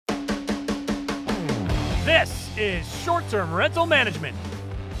This is Short-Term Rental Management,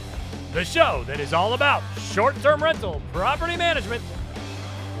 the show that is all about short-term rental property management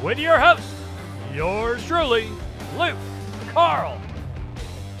with your host, yours truly, Luke Carl.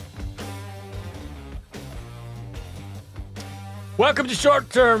 Welcome to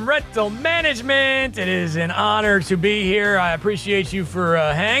Short-Term Rental Management. It is an honor to be here. I appreciate you for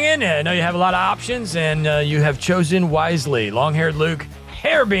hanging. I know you have a lot of options, and you have chosen wisely. Long-haired Luke,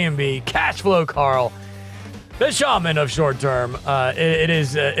 Airbnb, Cashflow Carl, the shaman of short-term. It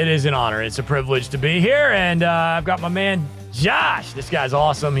is an honor. It's a privilege to be here, and I've got my man Josh. This guy's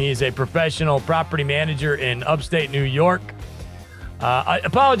awesome. He's a professional property manager in upstate New York. I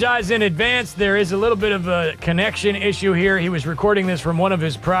apologize in advance. There is a little bit of a connection issue here. He was recording this from one of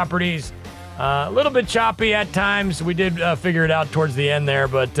his properties. A little bit choppy at times. We did figure it out towards the end there,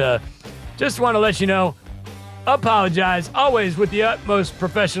 but just want to let you know, apologize, always with the utmost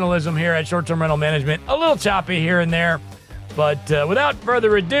professionalism here at Short-Term Rental Management. A little choppy here and there, but without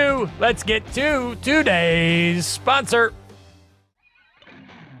further ado, let's get to today's sponsor.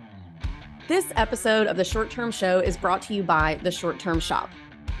 This episode of the Short Term Show is brought to you by The Short Term Shop.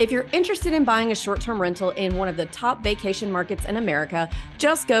 If you're interested in buying a short-term rental in one of the top vacation markets in America,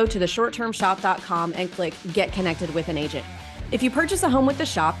 just go to theshorttermshop.com and click Get Connected with an Agent. If you purchase a home with the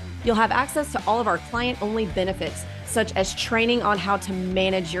shop, you'll have access to all of our client-only benefits, such as training on how to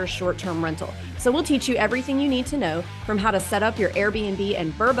manage your short-term rental. So we'll teach you everything you need to know, from how to set up your Airbnb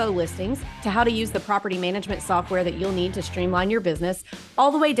and Vrbo listings, to how to use the property management software that you'll need to streamline your business,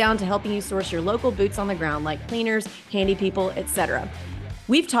 all the way down to helping you source your local boots on the ground like cleaners, handy people, etc.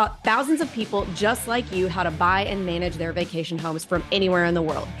 We've taught thousands of people just like you how to buy and manage their vacation homes from anywhere in the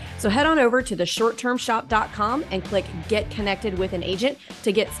world. So head on over to theshorttermshop.com and click Get Connected with an Agent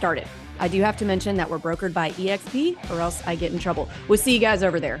to get started. I do have to mention that we're brokered by EXP, or else I get in trouble. We'll see you guys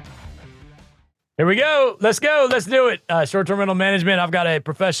over there. Here we go. Let's go. Let's do it. Short-term rental management. I've got a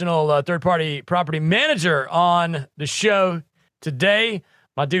professional third-party property manager on the show today.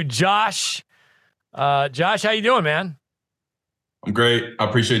 My dude, Josh. Josh, how you doing, man? I'm great. I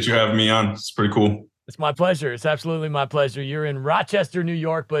appreciate you having me on. It's pretty cool. It's my pleasure. It's absolutely my pleasure. You're in Rochester, New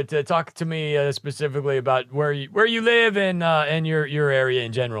York, but talk to me specifically about where you live and your area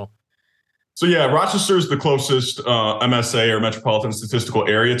in general. So yeah, Rochester is the closest MSA or metropolitan statistical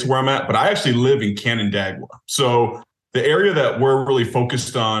area to where I'm at, but I actually live in Canandaigua. So the area that we're really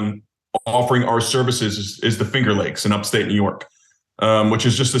focused on offering our services is the Finger Lakes in upstate New York, which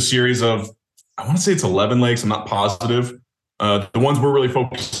is just a series of, I want to say it's 11 lakes. I'm not positive. The ones we're really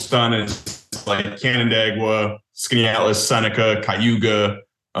focused on is like Canandaigua, Skaneateles, Seneca, Cayuga.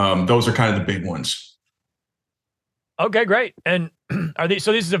 Those are kind of the big ones. Okay, great. And this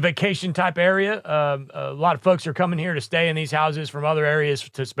is a vacation type area. A lot of folks are coming here to stay in these houses from other areas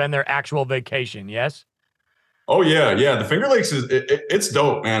to spend their actual vacation. Yes. Oh yeah. Yeah. The Finger Lakes it's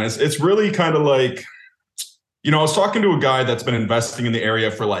dope, man. It's really kind of like, I was talking to a guy that's been investing in the area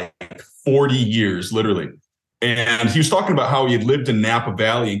for like 40 years, literally. And he was talking about how he had lived in Napa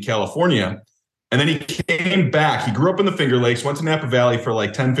Valley in California. And then he came back. He grew up in the Finger Lakes, went to Napa Valley for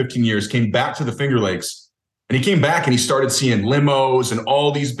like 10, 15 years, came back to the Finger Lakes. And he came back and he started seeing limos and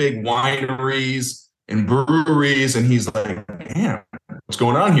all these big wineries and breweries. And he's like, man, what's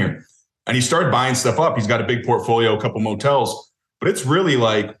going on here? And he started buying stuff up. He's got a big portfolio, a couple motels. But it's really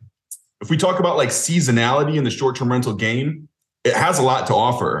like, if we talk about like seasonality in the short-term rental game, it has a lot to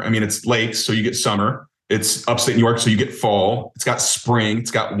offer. I mean, it's lakes, so you get summer. It's upstate New York, so you get fall. It's got spring.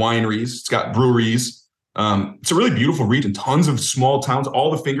 It's got wineries. It's got breweries. It's a really beautiful region. Tons of small towns. All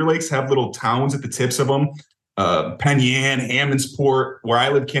the Finger Lakes have little towns at the tips of them. Penn Yan, Hammondsport, where I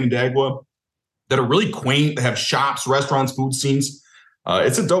live, Canandaigua, that are really quaint. They have shops, restaurants, food scenes.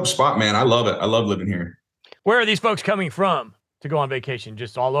 It's a dope spot, man. I love it. I love living here. Where are these folks coming from to go on vacation?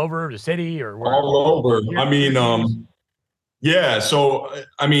 Just all over the city or where? All over. I mean, yeah. So,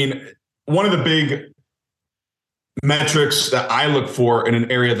 I mean, one of the big metrics that I look for in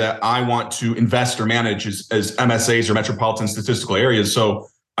an area that I want to invest or manage is MSAs or metropolitan statistical areas. So,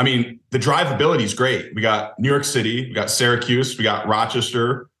 I mean, the drivability is great. We got New York City, we got Syracuse, we got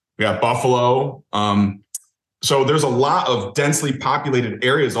Rochester, we got Buffalo. So there's a lot of densely populated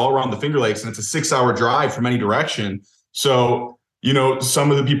areas all around the Finger Lakes, and it's a 6-hour drive from any direction. So,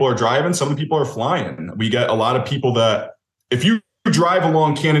 some of the people are driving, some of the people are flying. We get a lot of people that, if you drive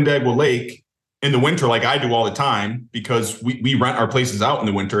along Canandaigua Lake in the winter, like I do all the time, because we rent our places out in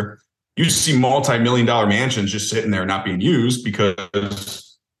the winter, you see multi-million-dollar mansions just sitting there not being used because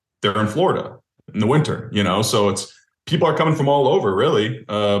they're in Florida in the winter, so it's people are coming from all over, really.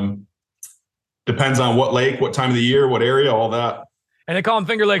 Depends on what lake, what time of the year, what area, all that. And they call them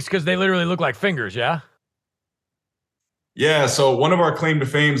Finger Lakes because they literally look like fingers, yeah? Yeah, so one of our claim to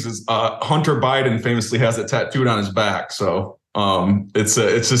fames is Hunter Biden famously has it tattooed on his back. So it's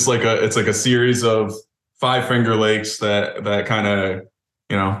just like a series of five Finger Lakes that kind of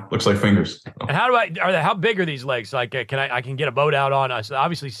looks like fingers. So. And how big are these lakes? Like, I can get a boat out on?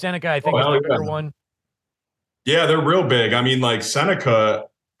 Obviously, Seneca, I think, is the bigger one. Yeah, they're real big. I mean, like Seneca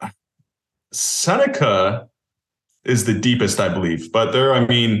is the deepest, I believe, but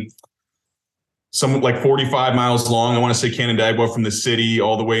some like 45 miles long. I want to say Canandaigua from the city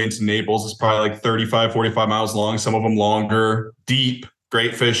all the way into Naples is probably like 35, 45 miles long. Some of them longer, deep,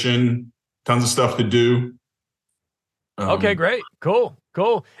 great fishing, tons of stuff to do. Okay, great. Cool.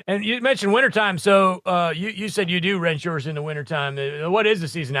 And you mentioned wintertime. So you said you do rent yours in the wintertime. What is the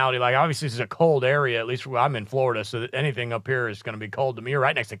seasonality like? Obviously, this is a cold area, at least I'm in Florida. So anything up here is going to be cold to me. You're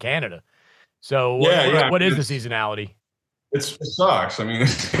right next to Canada. So what is the seasonality? It sucks. I mean,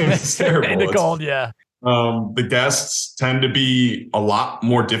 it's terrible. The cold, yeah. The guests tend to be a lot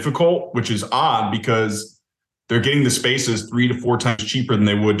more difficult, which is odd because they're getting the spaces 3 to 4 times cheaper than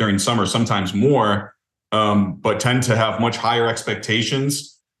they would during summer, sometimes more, but tend to have much higher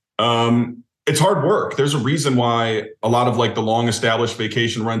expectations. It's hard work. There's a reason why a lot of like the long established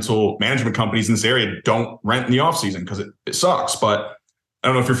vacation rental management companies in this area don't rent in the off season because it sucks. But I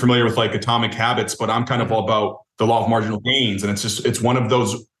don't know if you're familiar with like Atomic Habits, but I'm kind of all about the law of marginal gains. And it's one of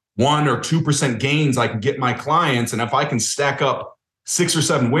those 1 or 2% gains I can get my clients. And if I can stack up 6 or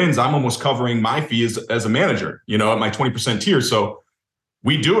 7 wins, I'm almost covering my fee as a manager, at my 20% tier. So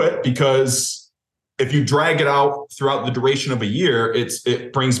we do it because if you drag it out throughout the duration of a year,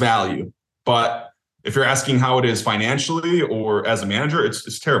 it brings value. But if you're asking how it is financially or as a manager,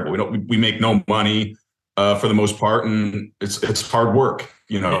 it's terrible. We make no money for the most part, and it's hard work.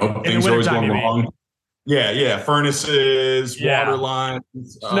 Things are always going wrong. Yeah. Furnaces, water lines,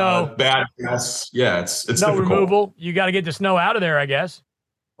 snow, bad gas. Yeah, it's snow difficult. Removal. You got to get the snow out of there, I guess.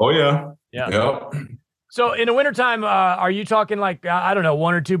 Oh yeah. Yep. So in the wintertime, are you talking like, I don't know,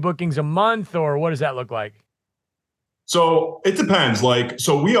 1 or 2 bookings a month, or what does that look like? So it depends.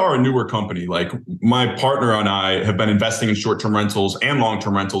 So we are a newer company. Like my partner and I have been investing in short-term rentals and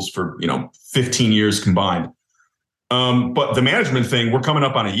long-term rentals for, 15 years combined. But the management thing, we're coming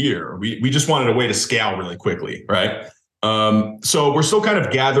up on a year. We just wanted a way to scale really quickly, right? So we're still kind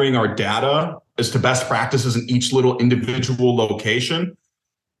of gathering our data as to best practices in each little individual location.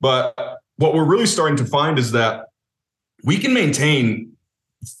 But what we're really starting to find is that we can maintain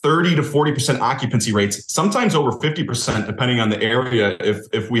 30 to 40% occupancy rates, sometimes over 50%, depending on the area,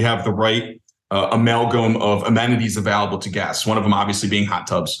 if we have the right amalgam of amenities available to guests. One of them obviously being hot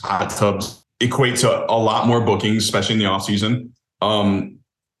tubs. Hot tubs equate to a lot more bookings, especially in the off season.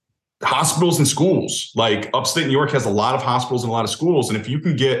 Hospitals and schools, like upstate New York has a lot of hospitals and a lot of schools. And if you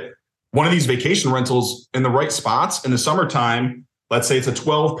can get one of these vacation rentals in the right spots in the summertime, let's say it's a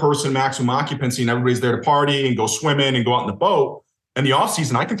 12-person maximum occupancy and everybody's there to party and go swimming and go out in the boat. In the off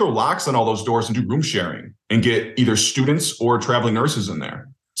season, I can throw locks on all those doors and do room sharing and get either students or traveling nurses in there.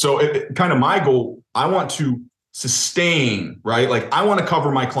 So kind of my goal, I want to sustain, right? Like I want to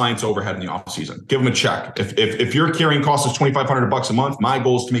cover my clients' overhead in the off season. Give them a check. If your carrying cost is $2,500 a month, my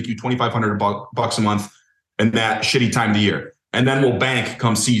goal is to make you $2,500 a month in that shitty time of the year, and then we'll bank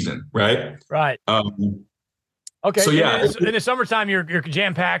come season, right? Right. Okay. So yeah, in the summertime, you're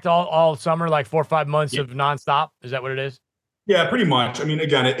jam packed all summer, like 4 or 5 months of nonstop. Is that what it is? Yeah, pretty much. I mean,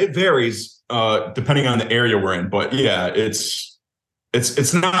 again, it varies depending on the area we're in, but yeah, it's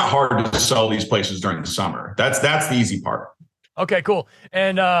not hard to sell these places during the summer. That's the easy part. Okay, cool.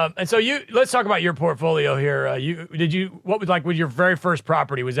 And so let's talk about your portfolio here. What was your very first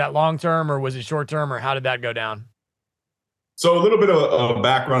property? Was that long term or was it short term, or how did that go down? So a little bit of a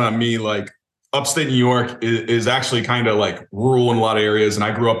background on me, like upstate New York is actually kind of like rural in a lot of areas. And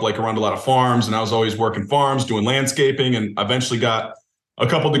I grew up like around a lot of farms, and I was always working farms, doing landscaping, and eventually got a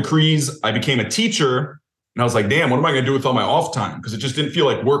couple degrees. I became a teacher, and I was like, damn, what am I going to do with all my off time? Because it just didn't feel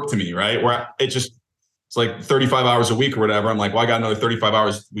like work to me, right? It's like 35 hours a week or whatever. I'm like, well, I got another 35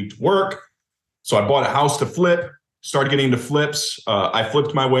 hours a week to work. So I bought a house to flip, started getting into flips. I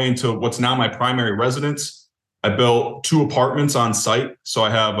flipped my way into what's now my primary residence. I built 2 apartments on site. So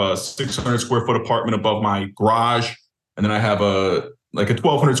I have a 600 square foot apartment above my garage. And then I have a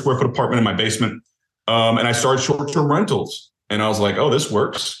 1,200 square foot apartment in my basement. And I started short-term rentals. And I was like, oh, this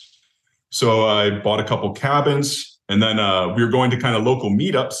works. So I bought a couple cabins. And then we were going to kind of local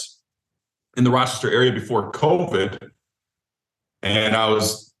meetups in the Rochester area before COVID. And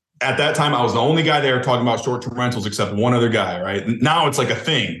at that time, I was the only guy there talking about short-term rentals except one other guy, right? Now it's like a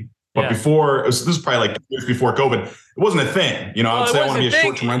thing. But before, this is probably like years before COVID, it wasn't a thing. You know, I'd say I want to be a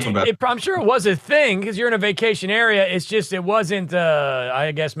short-term rental investor. I'm sure it was a thing because you're in a vacation area. It's just it wasn't,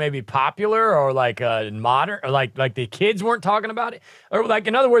 I guess, maybe popular or like modern, or like the kids weren't talking about it. Or like,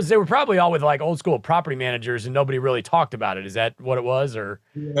 in other words, they were probably all with like old school property managers and nobody really talked about it. Is that what it was? Or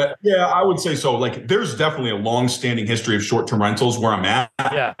yeah, I would say so. Like, there's definitely a long-standing history of short-term rentals where I'm at.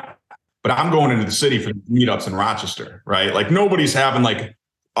 Yeah. But I'm going into the city for meetups in Rochester, right? Like, nobody's having like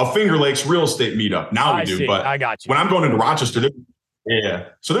a Finger Lakes real estate meetup. Now we do, but I got you. When I'm going into Rochester,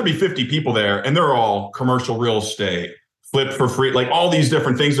 so there'd be 50 people there, and they're all commercial real estate, flip for free, like all these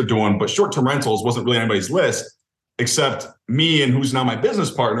different things they're doing. But short-term rentals wasn't really anybody's list, except me and who's now my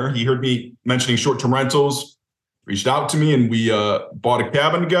business partner. He heard me mentioning short-term rentals, reached out to me, and we bought a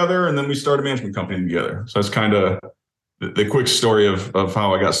cabin together, and then we started a management company together. So that's kind of the quick story of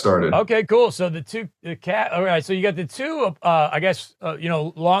how I got started. Okay, cool. So all right. So you got the two, I guess,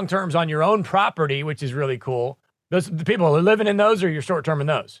 long terms on your own property, which is really cool. The people are living in those, or you're short term in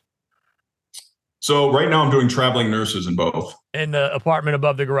those? So right now I'm doing traveling nurses in both. In the apartment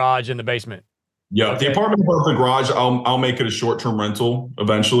above the garage in the basement. Yeah, okay. The apartment above the garage, I'll make it a short term rental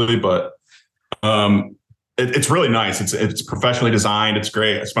eventually, but it's really nice. It's professionally designed. It's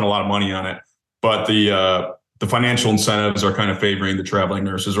great. I spent a lot of money on it, but the financial incentives are kind of favoring the traveling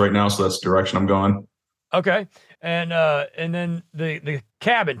nurses right now. So that's the direction I'm going. Okay. And then the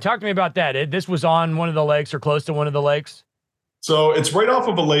cabin, talk to me about that. This was on one of the lakes or close to one of the lakes. So it's right off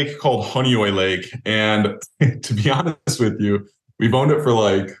of a lake called Honeoye Lake. And to be honest with you, we've owned it for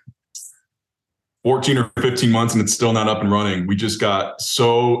like 14 or 15 months and it's still not up and running. We just got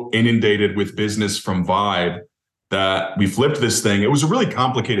so inundated with business from Vibe that we flipped this thing. It was a really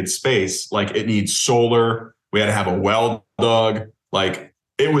complicated space. Like, it needs solar. We had to have a well dug. Like,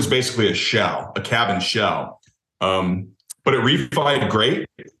 it was basically a cabin shell. But it refied great.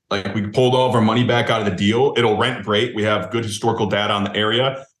 Like, we pulled all of our money back out of the deal. It'll rent great. We have good historical data on the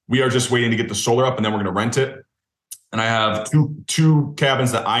area. We are just waiting to get the solar up, and then we're going to rent it. And I have two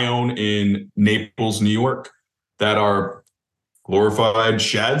cabins that I own in Naples, New York, that are glorified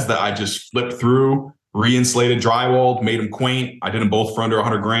sheds that I just flipped through, re-insulated, drywalled, made them quaint. I did them both for under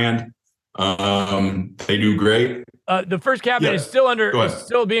 $100,000. They do great. The first cabin is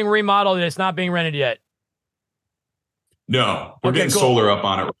still being remodeled and it's not being rented yet. No, we're getting solar up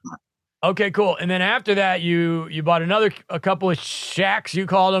on it. Okay, cool. And then after that, you bought a couple of shacks, you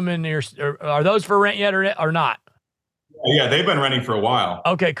called them, and are those for rent yet or not? Yeah, they've been renting for a while.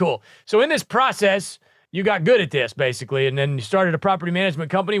 Okay, cool. So in this process, you got good at this basically, and then you started a property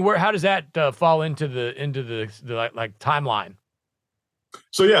management company. How does that fall into the like timeline?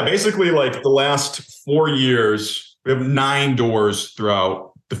 So yeah, basically like the last 4 years, we have 9 doors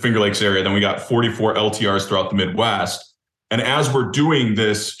throughout the Finger Lakes area. Then we got 44 LTRs throughout the Midwest. And as we're doing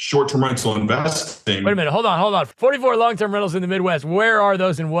this short-term rental investing. Wait a minute, hold on. 44 long-term rentals in the Midwest. Where are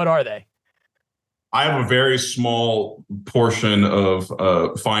those and what are they? I have a very small portion of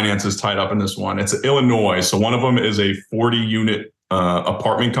finances tied up in this one. It's Illinois. So one of them is a 40-unit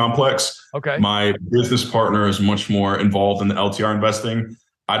apartment complex. Okay. My business partner is much more involved in the LTR investing.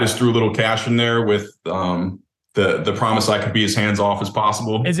 I just threw a little cash in there with the promise I could be as hands off as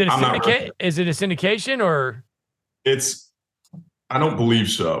possible. Is it a syndicate? Is it a syndication or? I don't believe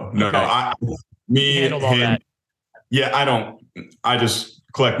so. No, okay. Him. Yeah, I don't. I just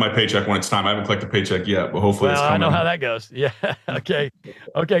collect my paycheck when it's time. I haven't collected a paycheck yet, but hopefully it's coming. I know how that goes. Yeah. Okay.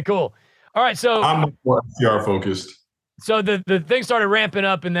 Okay, cool. All right. So I'm more FTR focused. So the thing started ramping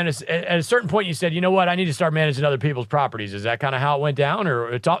up, and then at a certain point you said, you know what, I need to start managing other people's properties. Is that kind of how it went down?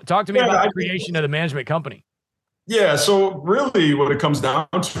 Or talk to me about the creation of the management company. Yeah. So really what it comes down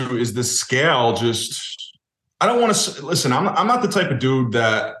to is the scale. I don't want to listen. I'm not the type of dude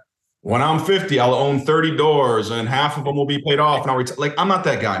that when I'm 50, I'll own 30 doors and half of them will be paid off. And I'll retire. Like, I'm not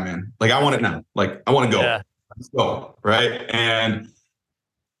that guy, man. Like, I want it now. Like, I want to go. Yeah. Let's go. Right. And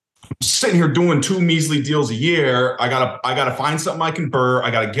I'm sitting here doing 2 measly deals a year. I gotta find something I can burr. I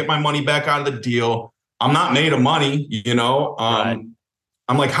gotta get my money back out of the deal. I'm not made of money, you know. Right.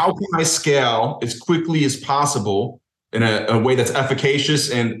 I'm like, how can I scale as quickly as possible in a way that's efficacious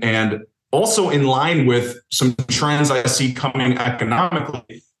and also in line with some trends I see coming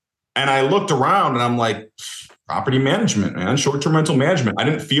economically? And I looked around and I'm like, property management, man, short-term rental management. I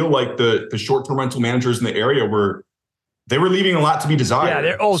didn't feel like the short-term rental managers in the area were leaving a lot to be desired. Yeah,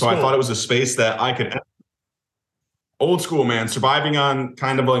 they're old school. So I thought it was a space that I could. Old school, man, surviving on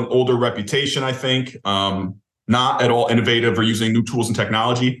kind of an older reputation, I think. Not at all innovative or using new tools and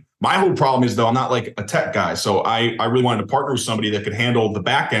technology. My whole problem is, though, I'm not like a tech guy. So I really wanted to partner with somebody that could handle the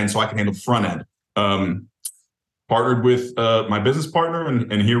back end so I can handle the front end. partnered with my business partner,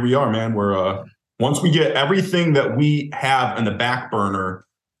 and here we are, man. We're once we get everything that we have in the back burner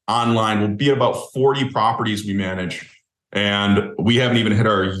online, we'll be at about 40 properties we manage, and we haven't even hit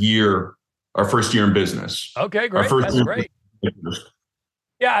our first year in business. Okay, great. That's great.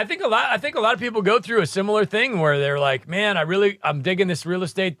 Yeah, I think a lot of people go through a similar thing where they're like, man, I'm digging this real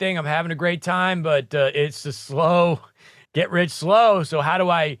estate thing. I'm having a great time, but it's a slow, get rich slow. So how do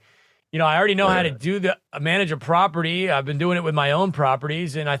I already know how to manage a property. I've been doing it with my own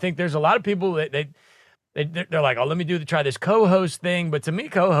properties. And I think there's a lot of people that they're like, oh, let me try this co-host thing. But to me,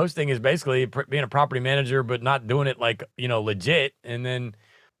 co-hosting is basically being a property manager, but not doing it like, legit. And then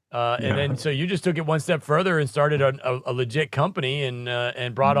so you just took it one step further and started a legit company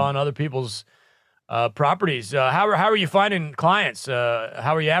and brought on other people's properties. How are you finding clients?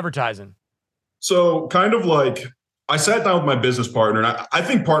 How are you advertising? So kind of like I sat down with my business partner, and I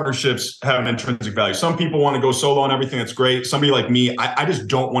think partnerships have an intrinsic value. Some people want to go solo on everything. That's great. Somebody like me, I just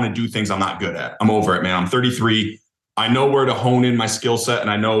don't want to do things I'm not good at. I'm over it, man. I'm 33. I know where to hone in my skill set, and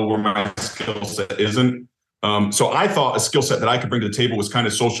I know where my skill set isn't. So I thought a skill set that I could bring to the table was kind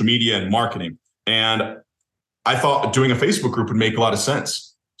of social media and marketing. And I thought doing a Facebook group would make a lot of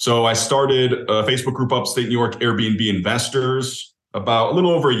sense. So I started a Facebook group, Upstate New York Airbnb Investors, about a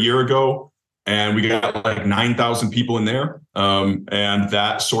little over a year ago. And we got like 9,000 people in there. And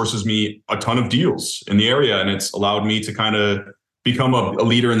that sources me a ton of deals in the area. And it's allowed me to kind of become a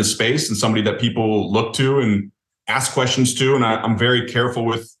leader in the space and somebody that people look to and ask questions to. And I'm very careful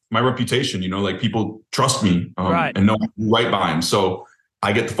with my reputation, like people trust me and know right by them. So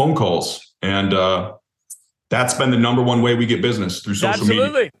I get the phone calls, and that's been the number one way we get business, through social media.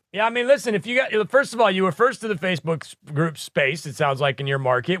 Absolutely. Yeah. I mean, listen, first of all, you were first to the Facebook group space, it sounds like, in your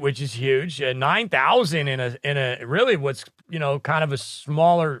market, which is huge. 9,000 in a really what's, kind of a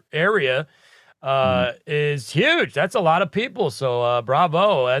smaller area is huge. That's a lot of people. So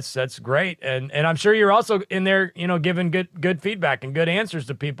bravo. That's great. And I'm sure you're also in there, giving good feedback and good answers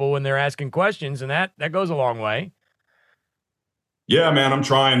to people when they're asking questions, and that goes a long way. Yeah, man, I'm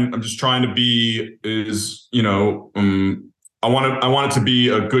just trying to be I want it to be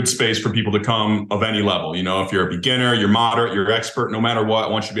a good space for people to come of any level. If you're a beginner, you're moderate, you're expert, no matter what, I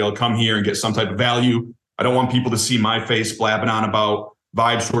want you to be able to come here and get some type of value. I don't want people to see my face blabbing on about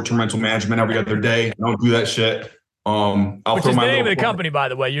Vibe short-term rental management every other day. I don't do that shit. Which is the name of the company, by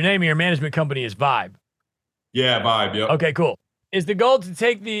the way. Your name of your management company is Vibe. Yeah, Vibe. Yep. Okay, cool. Is the goal to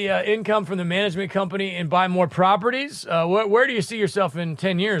take the income from the management company and buy more properties? Where do you see yourself in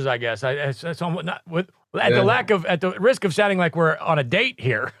 10 years, I guess? At the risk of sounding like we're on a date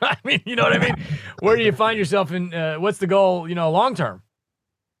here. I mean, you know what I mean? Where do you find yourself in, what's the goal, long term?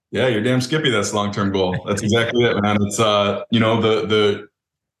 Yeah, you're damn Skippy. That's the long-term goal. That's exactly it, man. It's, the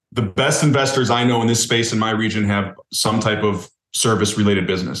best investors I know in this space in my region have some type of service-related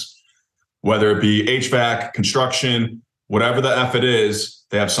business, whether it be HVAC, construction, whatever the F it is,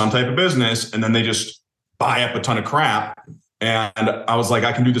 they have some type of business, and then they just buy up a ton of crap. And I was like,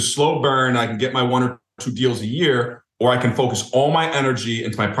 I can do the slow burn. I can get my 1 or 2 deals a year, or I can focus all my energy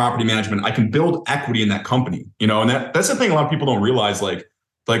into my property management. I can build equity in that company, and that's the thing a lot of people don't realize, like,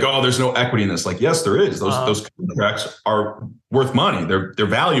 oh, there's no equity in this. Like, yes, there is. Those contracts are worth money. They're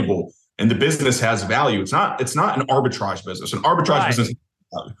valuable, and the business has value. It's not an arbitrage business. An arbitrage business,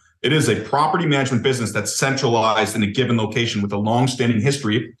 it is a property management business that's centralized in a given location with a long-standing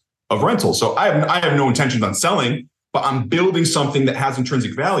history of rental. So I have no intentions on selling, but I'm building something that has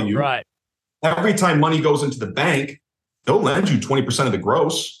intrinsic value. Right. Every time money goes into the bank, they'll lend you 20% of the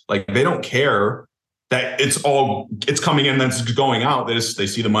gross. Like, they don't care that it's coming in, that's going out. They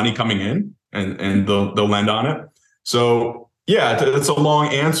see the money coming in, and they'll lend on it. So yeah, it's a long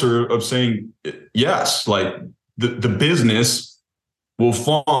answer of saying yes. Like, the business will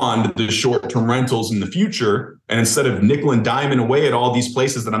fund the short-term rentals in the future. And instead of nickel and diming away at all these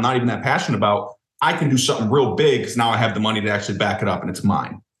places that I'm not even that passionate about, I can do something real big because now I have the money to actually back it up, and it's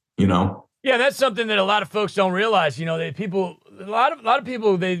mine, Yeah, that's something that a lot of folks don't realize. A lot of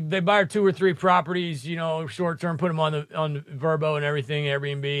people, they buy 2 or 3 properties, short term, put them on Vrbo and everything,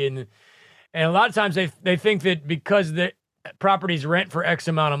 Airbnb, and a lot of times they think that because the properties rent for X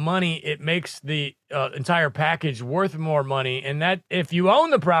amount of money, it makes the entire package worth more money. And that if you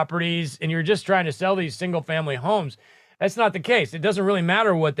own the properties and you're just trying to sell these single family homes, that's not the case. It doesn't really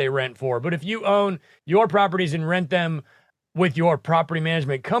matter what they rent for. But if you own your properties and rent them with your property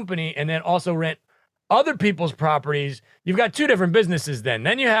management company, and then also rent other people's properties, you've got 2 different businesses then.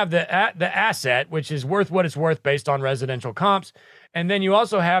 Then you have the asset, which is worth what it's worth based on residential comps. And then you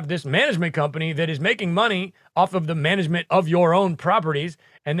also have this management company that is making money off of the management of your own properties.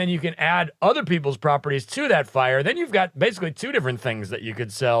 And then you can add other people's properties to that fire. Then you've got basically two different things that you could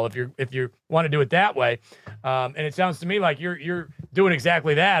sell if you want to do it that way. And it sounds to me like you're doing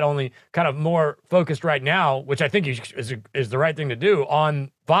exactly that, only kind of more focused right now, which I think is the right thing to do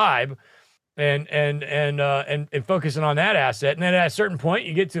on Vibe. And focusing on that asset. And then at a certain point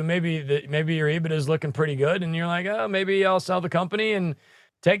you get to maybe your EBITDA is looking pretty good and you're like, oh, maybe I'll sell the company and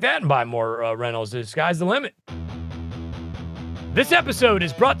take that and buy more rentals. The sky's the limit. This episode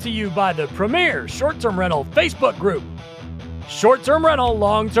is brought to you by the premier short-term rental Facebook group, Short-Term Rental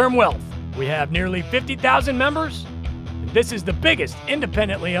Long-Term Wealth. We have nearly 50,000 members. This is the biggest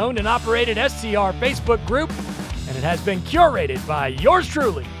independently owned and operated STR Facebook group, and it has been curated by yours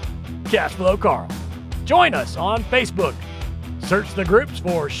truly, Cashflow Carl. Join us on Facebook. Search the groups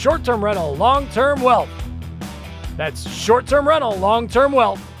for Short-Term Rental Long-Term Wealth. That's Short-Term Rental Long-Term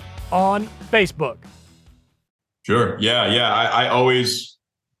Wealth on Facebook. Sure. Yeah. I always,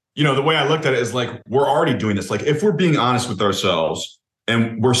 the way I looked at it is like, we're already doing this. Like, if we're being honest with ourselves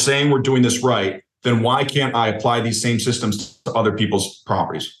and we're saying we're doing this right, then why can't I apply these same systems to other people's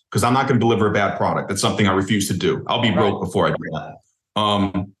properties? Because I'm not going to deliver a bad product. That's something I refuse to do. I'll be broke before I do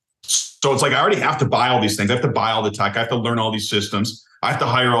that. So it's like, I already have to buy all these things. I have to buy all the tech. I have to learn all these systems. I have to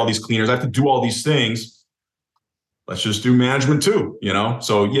hire all these cleaners. I have to do all these things. Let's just do management too,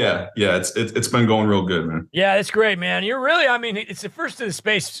 So yeah, it's been going real good, man. Yeah, it's great, man. You're really, it's the first of the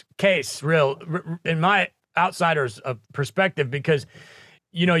space case, in my outsider's perspective, because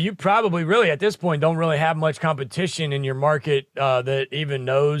you probably really at this point don't really have much competition in your market that even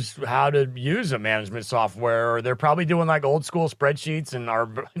knows how to use a management software, or they're probably doing like old school spreadsheets and are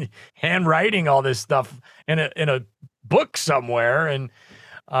handwriting all this stuff in a book somewhere. And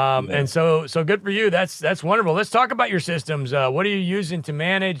so good for you. That's wonderful. Let's talk about your systems. What are you using to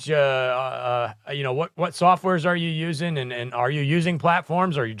manage? What softwares are you using, and are you using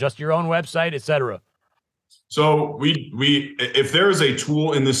platforms, or are you just your own website, et cetera? So we if there is a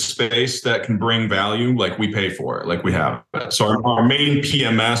tool in this space that can bring value, like, we pay for it, like we have. So our main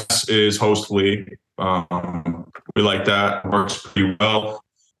PMS is Hostly. We like that. Works pretty well.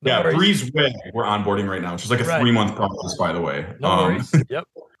 Breezeway we're onboarding right now, which is like a 3-month process, by the way. Yep.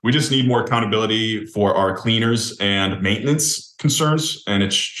 We just need more accountability for our cleaners and maintenance concerns, and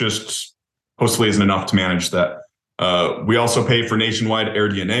it's just Hostly isn't enough to manage that. We also pay for nationwide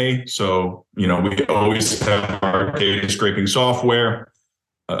AirDNA. So, we always have our data scraping software.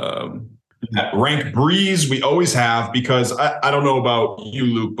 Rank Breeze, we always have, because I don't know about you,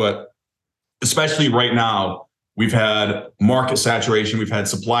 Luke, but especially right now, we've had market saturation. We've had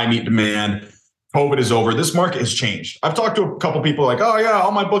supply meet demand. COVID is over. This market has changed. I've talked to a couple people like, oh yeah,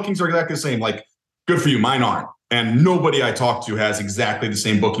 all my bookings are exactly the same. Like, good for you. Mine aren't. And nobody I talk to has exactly the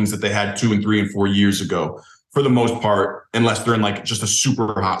same bookings that they had 2 and 3 and 4 years ago, for the most part, unless they're in like just a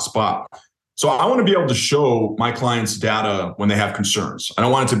super hot spot. So I want to be able to show my clients data when they have concerns. I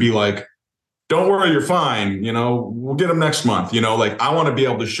don't want it to be like, don't worry, you're fine. We'll get them next month. Like, I want to be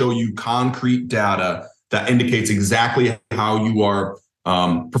able to show you concrete data that indicates exactly how you are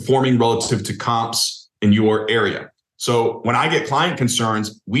performing relative to comps in your area. So when I get client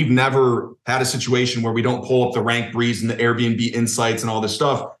concerns, we've never had a situation where we don't pull up the Rank Breeze and the Airbnb insights and all this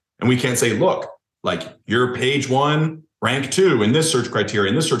stuff, and we can't say, look, like, you're page 1, rank 2 in this search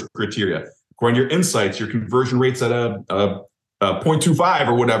criteria, according to your insights, your conversion rate's at a 0.25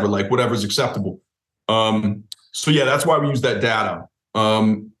 or whatever, like whatever's acceptable. So yeah, that's why we use that data.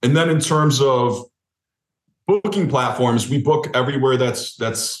 And then in terms of booking platforms, we book everywhere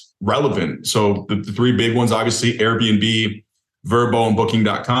that's relevant. So the 3 big ones, obviously, Airbnb, Vrbo, and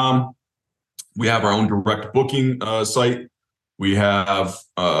Booking.com. We have our own direct booking site. We have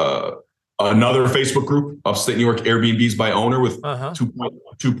another Facebook group, Upstate New York Airbnbs by Owner, with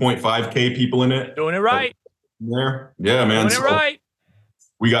 2.5K people in it. Doing it right. There. Yeah, man. Doing it right.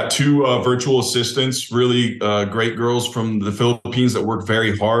 We got 2 virtual assistants, really great girls from the Philippines that work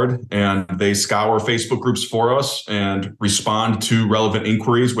very hard, and they scour Facebook groups for us and respond to relevant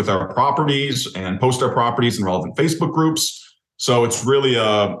inquiries with our properties and post our properties in relevant Facebook groups. So it's really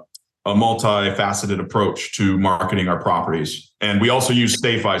a multifaceted approach to marketing our properties. And we also use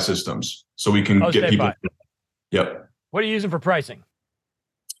StayFi systems, so we can get people. Yep. What are you using for pricing?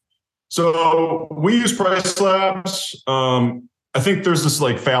 So we use Price Labs. I think there's this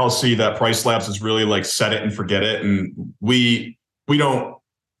like fallacy that Price Labs is really like set it and forget it. And we don't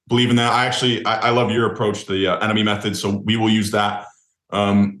believe in that. I love your approach, the enemy method. So we will use that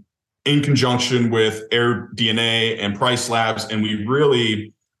in conjunction with AirDNA and Price Labs. And we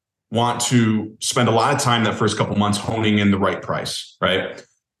really want to spend a lot of time that first couple months honing in the right price, right?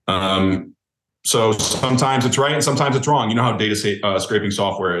 So sometimes it's right and sometimes it's wrong. You know how data scraping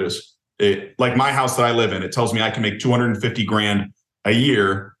software is. Like my house that I live in, it tells me I can make 250 grand a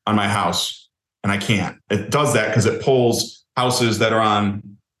year on my house, and I can't. It does that because it pulls houses that are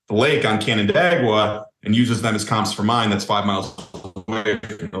on the lake on Canandaigua and uses them as comps for mine that's 5 miles away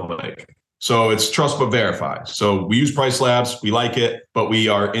from the lake. So it's trust but verify. So we use Price Labs, we like it, but we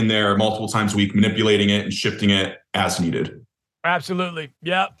are in there multiple times a week manipulating it and shifting it as needed. Absolutely.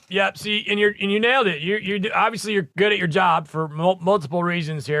 Yep. See, and you nailed it. You obviously you're good at your job for multiple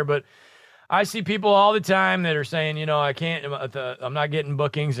reasons here, but I see people all the time that are saying, I can't, I'm not getting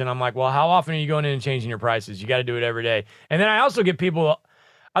bookings. And I'm like, well, how often are you going in and changing your prices? You got to do it every day. And then I also get people,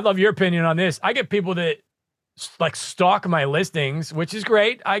 I'd love your opinion on this. I get people that like stalk my listings, which is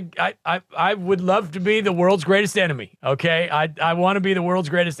great. I would love to be the world's greatest enemy. Okay. I want to be the world's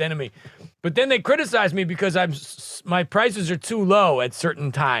greatest enemy. But then they criticize me because my prices are too low at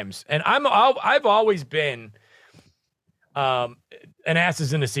certain times. And I've always been an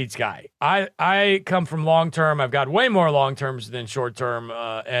asses in the seats guy. I come from long-term. I've got way more long-terms than short-term.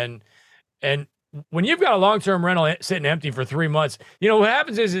 And when you've got a long-term rental sitting empty for 3 months, what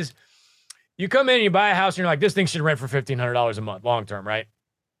happens is you come in and you buy a house and you're like, this thing should rent for $1,500 a month, long-term, right?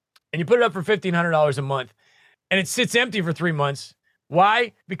 And you put it up for $1,500 a month and it sits empty for 3 months.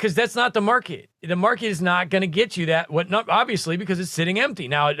 Why? Because that's not the market. The market is not going to get you that. Obviously, because it's sitting empty.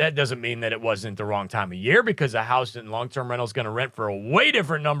 Now, that doesn't mean that it wasn't the wrong time of year, because a house in long-term rental is going to rent for a way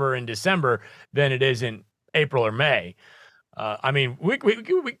different number in December than it is in April or May. We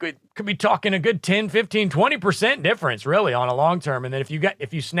could be talking a good 10, 15, 20% difference really on a long-term. And then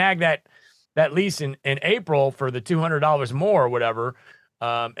if you snag that lease in April for the $200 more or whatever,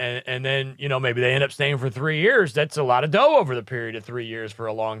 and then, maybe they end up staying for 3 years. That's a lot of dough over the period of 3 years for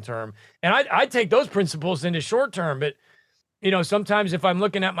a long term. And I take those principles into short term. But, sometimes if I'm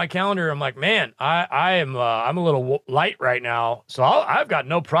looking at my calendar, I'm like, man, I'm a little light right now. So I've got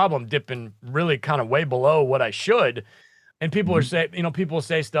no problem dipping really kind of way below what I should. And people are saying, people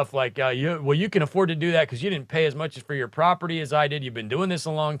say stuff like, you can afford to do that because you didn't pay as much for your property as I did. You've been doing this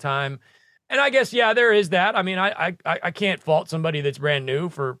a long time. And I guess, yeah, there is that. I mean, I can't fault somebody that's brand new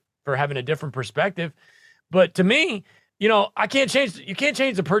for having a different perspective. But to me, you can't change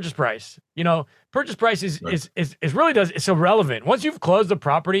the purchase price. Purchase price is really it's irrelevant. Once you've closed the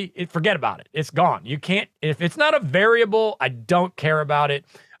property, forget about it. It's gone. You can't, if it's not a variable, I don't care about it.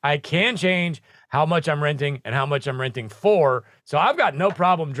 I can change how much I'm renting and how much I'm renting for. So I've got no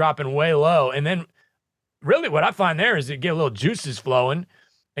problem dropping way low. And then really what I find there is to get a little juices flowing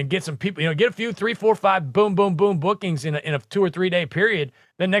and get some people, get a few 3, 4, 5, boom, boom, boom bookings in a 2 or 3 day period.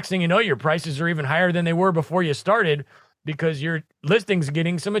 Then next thing you know, your prices are even higher than they were before you started because your listing's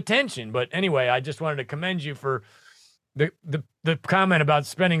getting some attention. But anyway, I just wanted to commend you for the comment about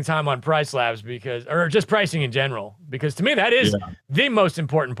spending time on Price Labs or just pricing in general, because to me, that is the most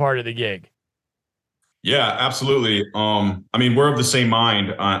important part of the gig. Yeah, absolutely. We're of the same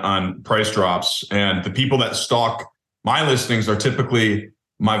mind on price drops, and the people that stalk my listings are typically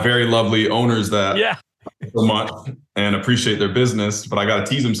my very lovely owners that so much and appreciate their business, but I got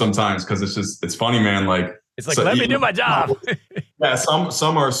to tease them sometimes because it's funny, man. Let me do my job. Yeah.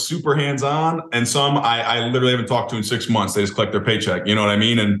 Some are super hands-on, and some I literally haven't talked to in 6 months. They just collect their paycheck. You know what I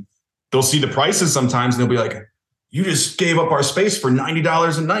mean? And they'll see the prices sometimes and they'll be like, you just gave up our space for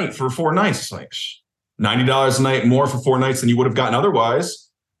 $90 a night for 4 nights. It's like $90 a night more for 4 nights than you would have gotten otherwise.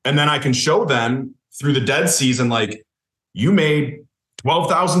 And then I can show them through the dead season, like, you made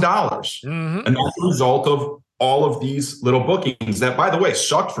 $12,000. Mm-hmm. And that's the result of all of these little bookings that, by the way,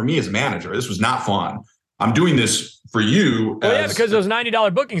 sucked for me as a manager. This was not fun. I'm doing this for you. Well, because those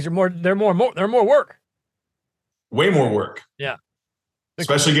 $90 bookings they're more work. Way more work. Yeah.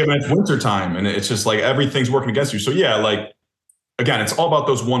 Especially given it's winter time and it's just like everything's working against you. So yeah, again, it's all about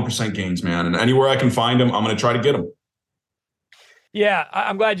those 1% gains, man. And anywhere I can find them, I'm going to try to get them. Yeah,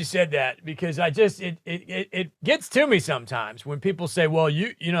 I'm glad you said that, because it gets to me sometimes when people say, well,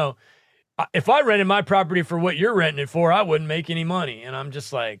 if I rented my property for what you're renting it for, I wouldn't make any money. And I'm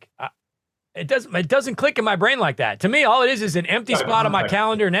just like, it doesn't click in my brain like that. To me, all it is an empty spot on my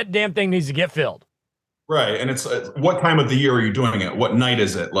calendar, and that damn thing needs to get filled. Right. And it's what time of the year are you doing it? What night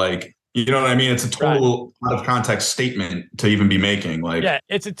is it? Like, you know what I mean? It's a total out of context statement to even be making. Yeah,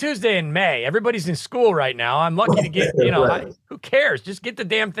 it's a Tuesday in May. Everybody's in school right now. I'm lucky to get, who cares? Just get the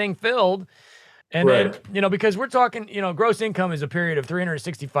damn thing filled. And then, because we're talking, gross income is a period of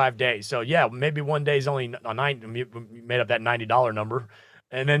 365 days. So yeah, maybe one day is only a we made up that $90 number.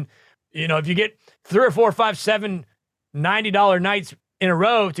 And then, if you get 3 or 4 or 5, 7 $90 nights in a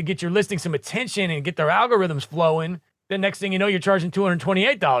row to get your listing some attention and get their algorithms flowing. Then next thing you know, you're charging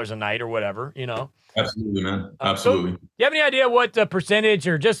 $228 a night or whatever, you know? Absolutely, man. Absolutely. So, do you have any idea what percentage,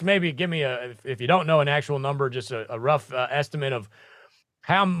 or just maybe give me if you don't know an actual number, just a rough estimate of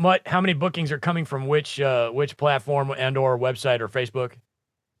how many bookings are coming from which platform and or website or Facebook?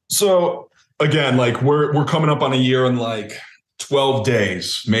 So again, like we're coming up on a year in like 12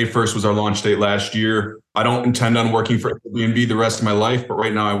 days. May 1st was our launch date last year. I don't intend on working for Airbnb the rest of my life, but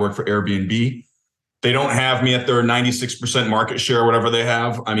right now I work for Airbnb. They don't have me at their 96% market share, whatever they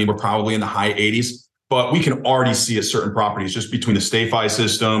have. I mean, we're probably in the high 80s, but we can already see at certain properties just between the StayFi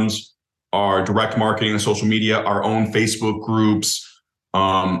systems, our direct marketing and social media, our own Facebook groups.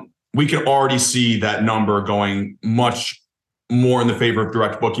 We can already see that number going much more in the favor of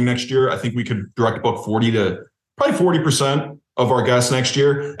direct booking next year. I think we could direct book 40 to probably 40% of our guests next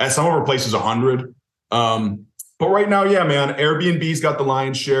year. At some of our places, 100. But right now, yeah, man, Airbnb's got the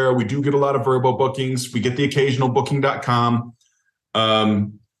lion's share. We do get a lot of Vrbo bookings. We get the occasional Booking.com.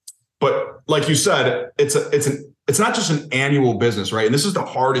 But like you said, it's not just an annual business, right? And this is the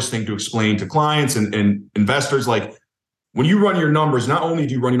hardest thing to explain to clients and investors. Like when you run your numbers, not only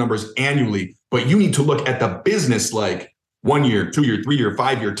do you run your numbers annually, but you need to look at the business like 1 year, 2 year, 3 year,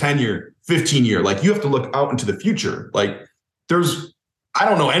 5 year, 10 year, 15 year. Like you have to look out into the future. Like I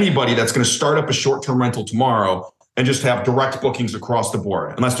don't know anybody that's going to start up a short-term rental tomorrow and just have direct bookings across the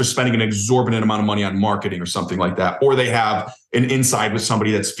board, unless they're spending an exorbitant amount of money on marketing or something like that, or they have an inside with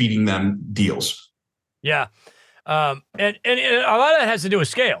somebody that's feeding them deals. Yeah. And a lot of that has to do with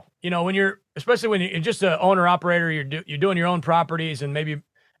scale. You know, especially when you're just an owner operator, you're doing your own properties, and maybe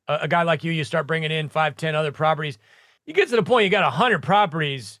a guy like you start bringing in 5, 10 other properties. You get to the point you got 100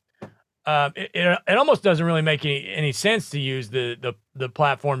 properties. It almost doesn't really make any sense to use the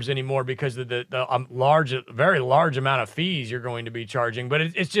platforms anymore because of the very large amount of fees you're going to be charging. But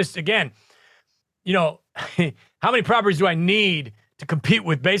it's just, again, you know, how many properties do I need to compete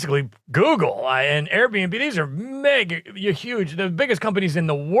with basically Google and Airbnb? These are huge, the biggest companies in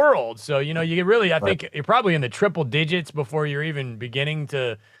the world. So, you know, I think you're probably in the triple digits before you're even beginning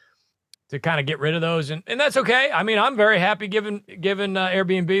to kind of get rid of those. And that's okay. I mean, I'm very happy giving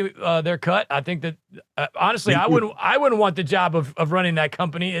Airbnb their cut. I think that honestly, I wouldn't want the job of running that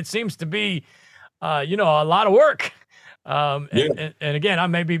company. It seems to be, a lot of work. And again, I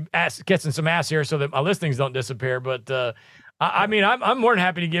may be catching some ass here so that my listings don't disappear, but I mean, I'm more than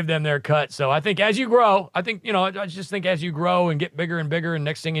happy to give them their cut. So I think as you grow, I just think as you grow and get bigger and bigger, and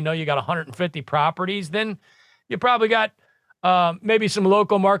next thing you know, you got 150 properties, then you probably got maybe some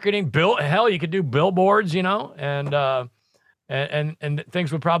local marketing. Hell, you could do billboards, you know, and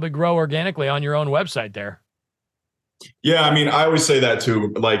things would probably grow organically on your own website there. Yeah, I mean, I always say that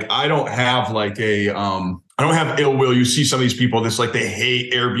too. Like, I don't have ill will. You see some of these people that's like, they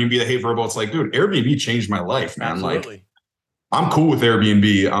hate Airbnb, they hate Vrbo. It's like, dude, Airbnb changed my life, man. Absolutely. Like, I'm cool with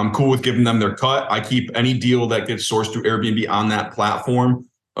Airbnb. I'm cool with giving them their cut. I keep any deal that gets sourced through Airbnb on that platform.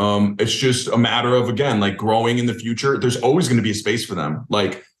 It's just a matter of, again, like growing in the future. There's always going to be a space for them.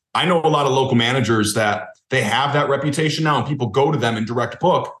 Like, I know a lot of local managers that they have that reputation now, and people go to them in direct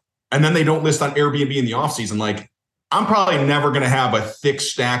book, and then they don't list on Airbnb in the off season. Like, I'm probably never going to have a thick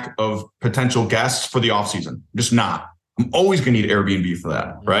stack of potential guests for the off season. Just not. I'm always going to need Airbnb for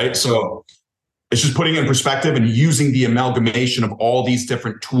that. Right. So it's just putting it in perspective and using the amalgamation of all these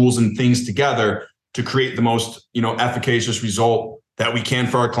different tools and things together to create the most, efficacious result that we can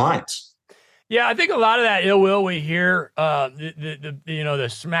for our clients. Yeah, I think a lot of that ill will we hear, the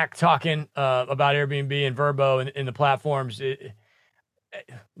smack talking about Airbnb and Vrbo and the platforms. I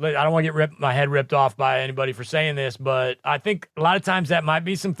don't want to get my head ripped off by anybody for saying this, but I think a lot of times that might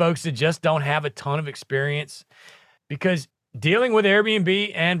be some folks that just don't have a ton of experience, because dealing with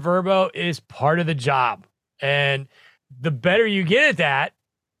Airbnb and Vrbo is part of the job. And the better you get at that,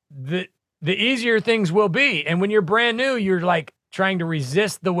 the easier things will be. And when you're brand new, you're like trying to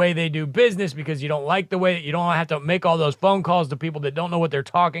resist the way they do business because you don't like the way that you don't have to make all those phone calls to people that don't know what they're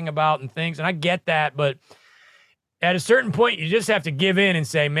talking about and things. And I get that, but at a certain point, you just have to give in and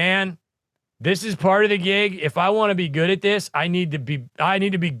say, man, this is part of the gig. If I want to be good at this, I need to be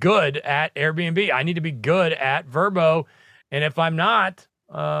good at Airbnb. I need to be good at Vrbo. And if I'm not,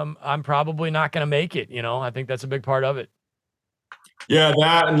 I'm probably not going to make it. I think that's a big part of it. Yeah,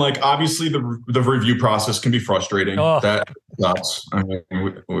 that, and like obviously the review process can be frustrating. Oh. That sucks. I mean,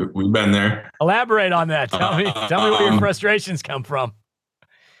 we've been there. Elaborate on that. Tell me where your frustrations come from.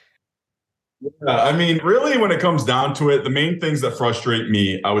 Yeah, I mean, really, when it comes down to it, the main things that frustrate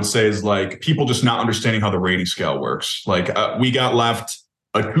me, I would say, is like people just not understanding how the rating scale works. Like we got left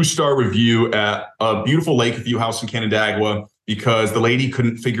a 2-star review at a beautiful lake view house in Canandaigua because the lady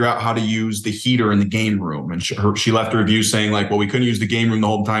couldn't figure out how to use the heater in the game room. And she left a review saying like, well, we couldn't use the game room the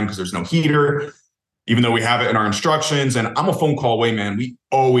whole time because there's no heater, even though we have it in our instructions. And I'm a phone call away, man. We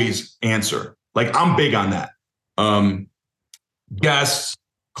always answer. Like, I'm big on that. Guests,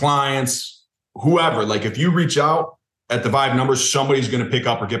 clients, whoever, like if you reach out at the Vibe numbers, somebody's going to pick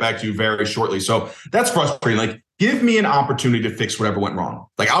up or get back to you very shortly. So that's frustrating. Like, give me an opportunity to fix whatever went wrong.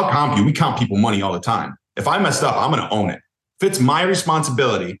 Like, I'll comp you. We comp people money all the time. If I messed up, I'm going to own it. If it's my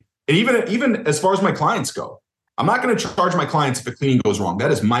responsibility, and even as far as my clients go, I'm not going to charge my clients if a cleaning goes wrong.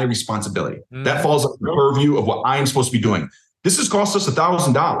 That is my responsibility. That falls under the purview of what I am supposed to be doing. This has cost us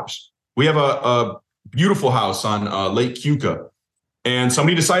 $1,000. We have a beautiful house on Lake Keuka, and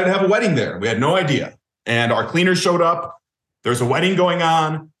somebody decided to have a wedding there. We had no idea. And our cleaners showed up. There's a wedding going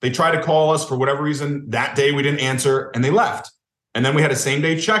on. They tried to call us for whatever reason. That day we didn't answer, and they left. And then we had a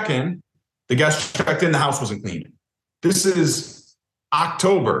same-day check-in. The guest checked in. The house wasn't cleaned. This is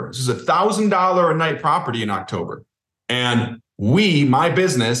October. This is $1,000 a night property in October. And my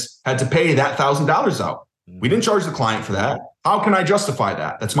business, had to pay that $1,000 out. We didn't charge the client for that. How can I justify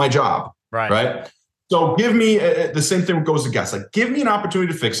that? That's my job. Right. So give me the same thing goes to guests. Like, give me an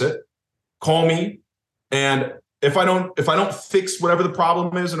opportunity to fix it. Call me. And if I don't fix whatever the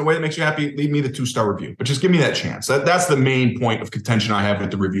problem is in a way that makes you happy, leave me the 2-star review. But just give me that chance. That's the main point of contention I have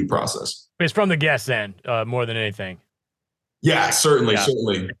with the review process. It's from the guests then, more than anything. Yeah, certainly.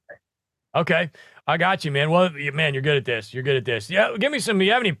 Okay. I got you, man. Well, man, you're good at this. Yeah. Give me some, do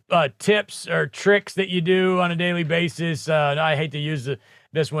you have any tips or tricks that you do on a daily basis? I hate to use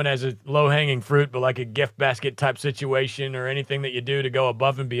this one as a low-hanging fruit, but like a gift basket type situation or anything that you do to go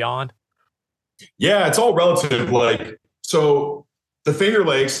above and beyond? Yeah, it's all relative. Like, so the Finger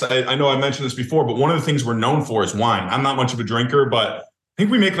Lakes, I know I mentioned this before, but one of the things we're known for is wine. I'm not much of a drinker, but I think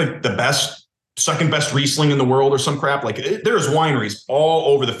we make like the second best Riesling in the world or some crap. Like, there's wineries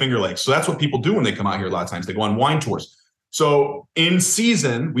all over the Finger Lakes. So that's what people do when they come out here. A lot of times they go on wine tours. So in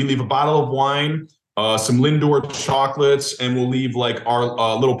season, we leave a bottle of wine, some Lindor chocolates, and we'll leave like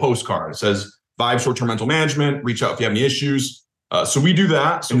our little postcard. It says Vibe Short-Term Rental Management. Reach out if you have any issues. So we do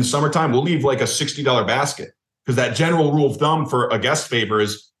that. So in the summertime, we'll leave like a $60 basket, because that general rule of thumb for a guest favor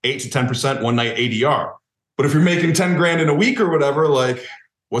is 8 to 10% one night ADR. But if you're making 10 grand in a week or whatever, like,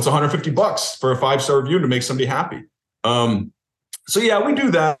 what's $150 for a 5-star review to make somebody happy? So yeah, we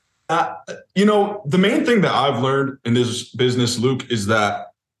do that. The main thing that I've learned in this business, Luke, is that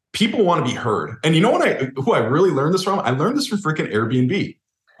people want to be heard. And you know who I really learned this from? I learned this from freaking Airbnb.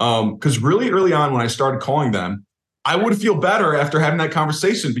 Because really early on when I started calling them, I would feel better after having that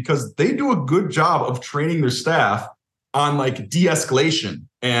conversation, because they do a good job of training their staff on like de-escalation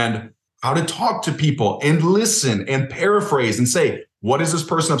and how to talk to people and listen and paraphrase and say, what is this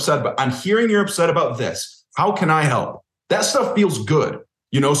person upset about? I'm hearing you're upset about this. How can I help? That stuff feels good.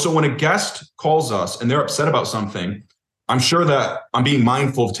 So when a guest calls us and they're upset about something, I'm sure that I'm being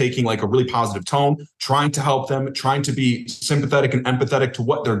mindful of taking like a really positive tone, trying to help them, trying to be sympathetic and empathetic to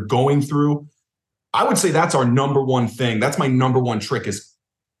what they're going through. I would say that's our number one thing. That's my number one trick, is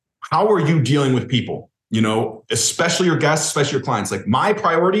how are you dealing with people? Especially your guests, especially your clients. Like, my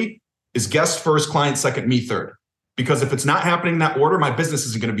priority is guest first, client second, me third. Because if it's not happening in that order, my business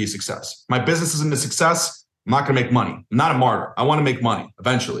isn't going to be a success. My business isn't a success, I'm not going to make money. I'm not a martyr. I want to make money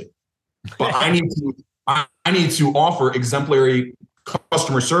eventually. But I need to offer exemplary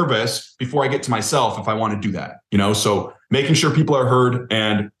customer service before I get to myself if I want to do that. So making sure people are heard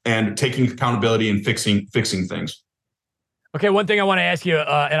and taking accountability and fixing things. Okay, one thing I want to ask you,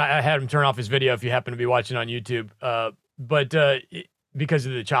 and I had him turn off his video if you happen to be watching on YouTube, but because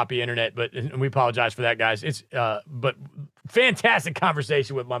of the choppy internet, and we apologize for that, guys. It's but fantastic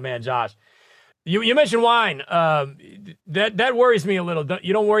conversation with my man Josh. You mentioned wine. That worries me a little.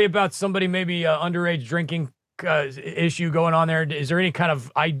 You don't worry about somebody maybe underage drinking issue going on there? Is there any kind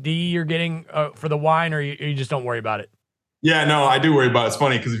of ID you're getting for the wine, or you just don't worry about it? Yeah, no, I do worry about it. It's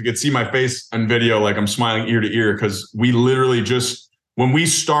funny because if you could see my face on video, like I'm smiling ear to ear, because we literally just, when we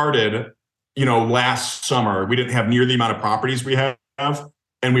started, last summer, we didn't have near the amount of properties we have,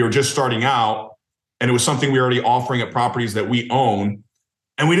 and we were just starting out, and it was something we were already offering at properties that we own,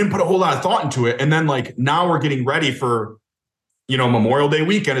 and we didn't put a whole lot of thought into it. And then like now we're getting ready for, Memorial Day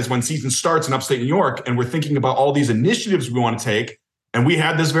weekend is when season starts in upstate New York, and we're thinking about all these initiatives we want to take. And we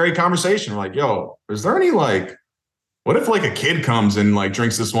had this very conversation. We're like, yo, is there any what if like a kid comes and like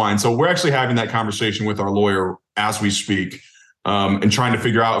drinks this wine? So we're actually having that conversation with our lawyer as we speak, and trying to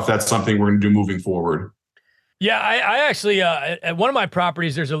figure out if that's something we're going to do moving forward. Yeah, I actually, at one of my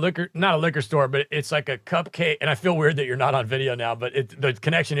properties, there's not a liquor store, but it's like a cupcake. And I feel weird that you're not on video now, but the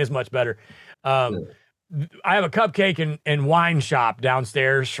connection is much better. I have a cupcake and wine shop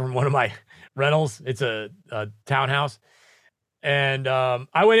downstairs from one of my rentals. It's a townhouse. And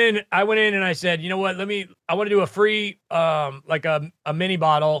I went in and I said, you know what, I want to do a free, like a mini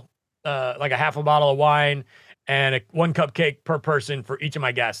bottle, like a half a bottle of wine and one cupcake per person for each of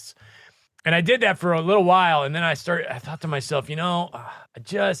my guests. And I did that for a little while. And then I thought to myself, even though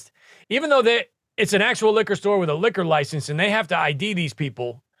it's an actual liquor store with a liquor license and they have to ID these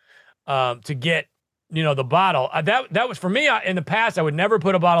people to get, the bottle, that was for me. In the past, I would never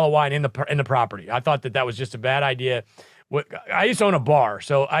put a bottle of wine in the property. I thought that was just a bad idea. I used to own a bar.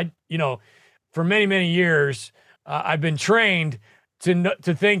 So for many, many years, I've been trained to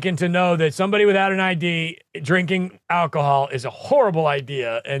think and to know that somebody without an ID drinking alcohol is a horrible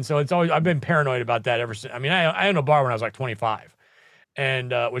idea. And so I've been paranoid about that ever since. I mean, I owned a bar when I was like 25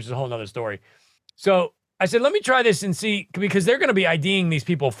 and, which is a whole nother story. So I said, let me try this and see, because they're going to be IDing these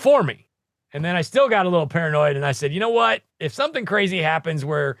people for me. And then I still got a little paranoid and I said, you know what, if something crazy happens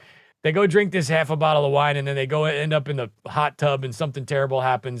where they go drink this half a bottle of wine and then they go end up in the hot tub and something terrible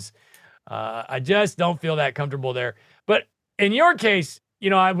happens, I just don't feel that comfortable there. But in your case,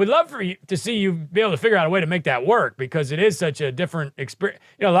 I would love for you to see you be able to figure out a way to make that work, because it is such a different experience.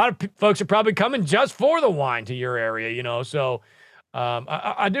 A lot of folks are probably coming just for the wine to your area, so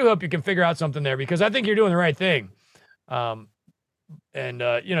I do hope you can figure out something there, because I think you're doing the right thing.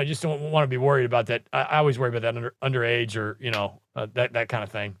 Just don't want to be worried about that. I always worry about that underage or, that kind of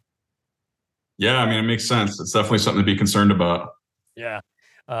thing. Yeah, I mean, it makes sense. It's definitely something to be concerned about. Yeah.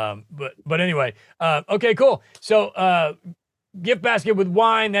 But anyway, okay, cool. So, gift basket with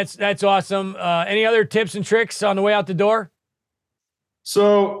wine. That's awesome. Any other tips and tricks on the way out the door?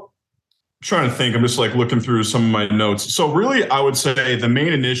 So I'm trying to think, I'm just like looking through some of my notes. So really, I would say the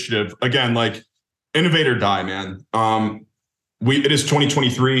main initiative, again, like innovate or die, man. It is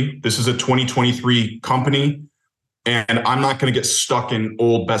 2023. This is a 2023 company. And I'm not going to get stuck in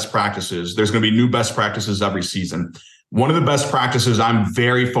old best practices. There's going to be new best practices every season. One of the best practices I'm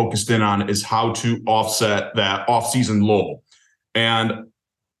very focused in on is how to offset that off-season lull. And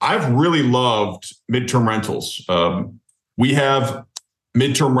I've really loved midterm rentals. We have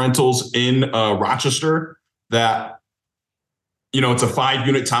midterm rentals in Rochester that, it's a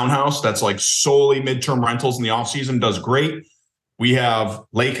 5-unit townhouse that's like solely midterm rentals in the off-season, does great. We have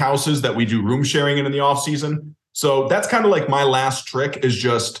lake houses that we do room sharing in the off-season. So that's kind of like my last trick, is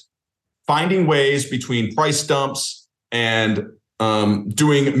just finding ways between price dumps and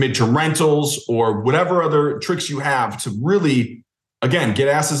doing midterm rentals or whatever other tricks you have to really, again, get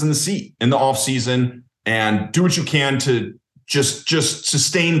asses in the seat in the off season and do what you can to just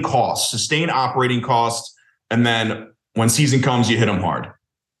sustain costs, sustain operating costs. And then when season comes, you hit them hard.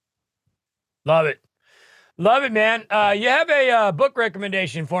 Love it. Love it, man. You have a book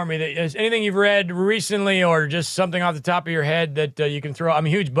recommendation for me. That is anything you've read recently or just something off the top of your head that you can throw? I'm a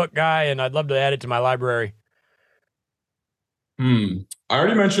huge book guy, and I'd love to add it to my library. I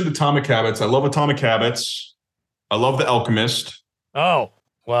already mentioned Atomic Habits. I love Atomic Habits. I love The Alchemist. Oh,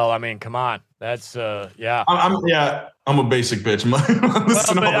 well, I mean, come on. That's, yeah. I'm a basic bitch.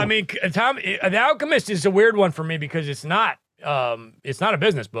 The Alchemist is a weird one for me because it's not a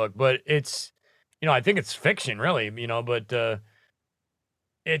business book, but it's, I think it's fiction, really, but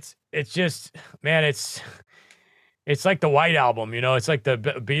it's just, man, it's like the White Album, it's like the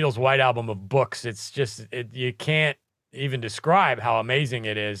Beatles' White Album of books. It's just, you can't even describe how amazing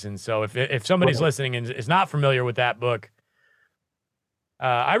it is. And so if somebody's listening and is not familiar with that book,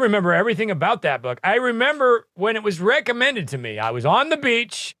 I remember everything about that book. I remember when it was recommended to me. I was on the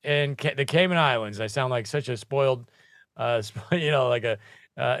beach in the Cayman Islands. I sound like such a spoiled, and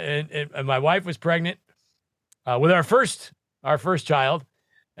my wife was pregnant with our first child,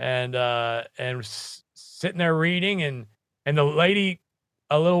 and sitting there reading, and the lady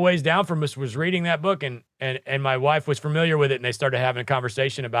a little ways down from us was reading that book, and my wife was familiar with it, and they started having a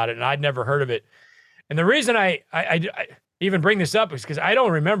conversation about it, and I'd never heard of it. And the reason I even bring this up is because I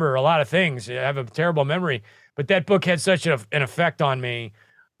don't remember a lot of things. I have a terrible memory, but that book had such an effect on me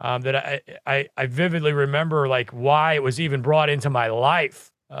that I vividly remember like why it was even brought into my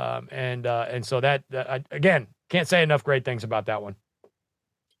life. And so that again, can't say enough great things about that one.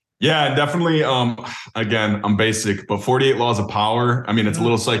 Yeah, definitely. Again, I'm basic, but 48 Laws of Power. I mean, it's a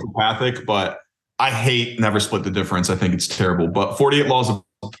little psychopathic, but I hate Never Split the Difference. I think it's terrible. But 48 Laws of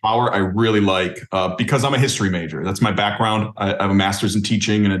Power, I really like because I'm a history major. That's my background. I have a master's in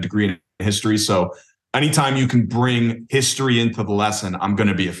teaching and a degree in history. So anytime you can bring history into the lesson, I'm going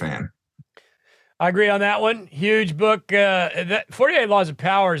to be a fan. I agree on that one. Huge book. That 48 Laws of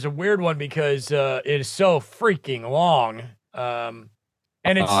Power is a weird one because it is so freaking long.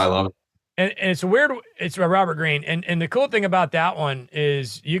 And it's, I love it. And it's weird. It's Robert Greene. And the cool thing about that one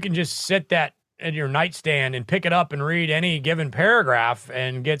is you can just sit that at your nightstand and pick it up and read any given paragraph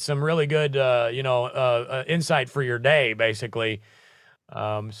and get some really good, insight for your day, basically.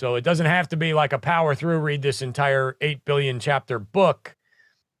 So it doesn't have to be like a power through, read this entire 8 billion chapter book.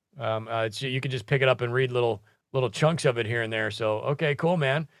 You can just pick it up and read little chunks of it here and there. So, okay, cool,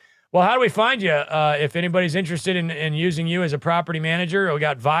 man. Well, how do we find you? If anybody's interested in using you as a property manager, we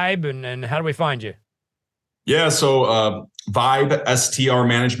got Vibe, and how do we find you? Yeah, so Vibe,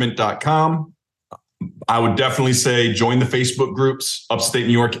 strmanagement.com. I would definitely say join the Facebook groups, Upstate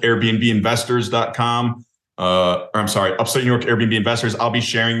New York Airbnb Investors.com. Upstate New York Airbnb Investors. I'll be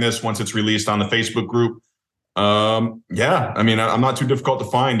sharing this once it's released on the Facebook group. I'm not too difficult to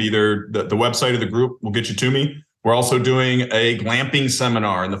find. Either the website or the group will get you to me. We're also doing a glamping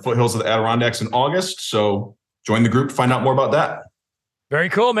seminar in the foothills of the Adirondacks in August. So join the group to find out more about that. Very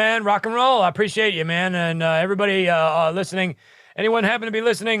cool, man. Rock and roll. I appreciate you, man. And everybody listening, anyone happen to be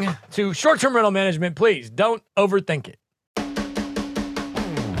listening to short-term rental management, please don't overthink it.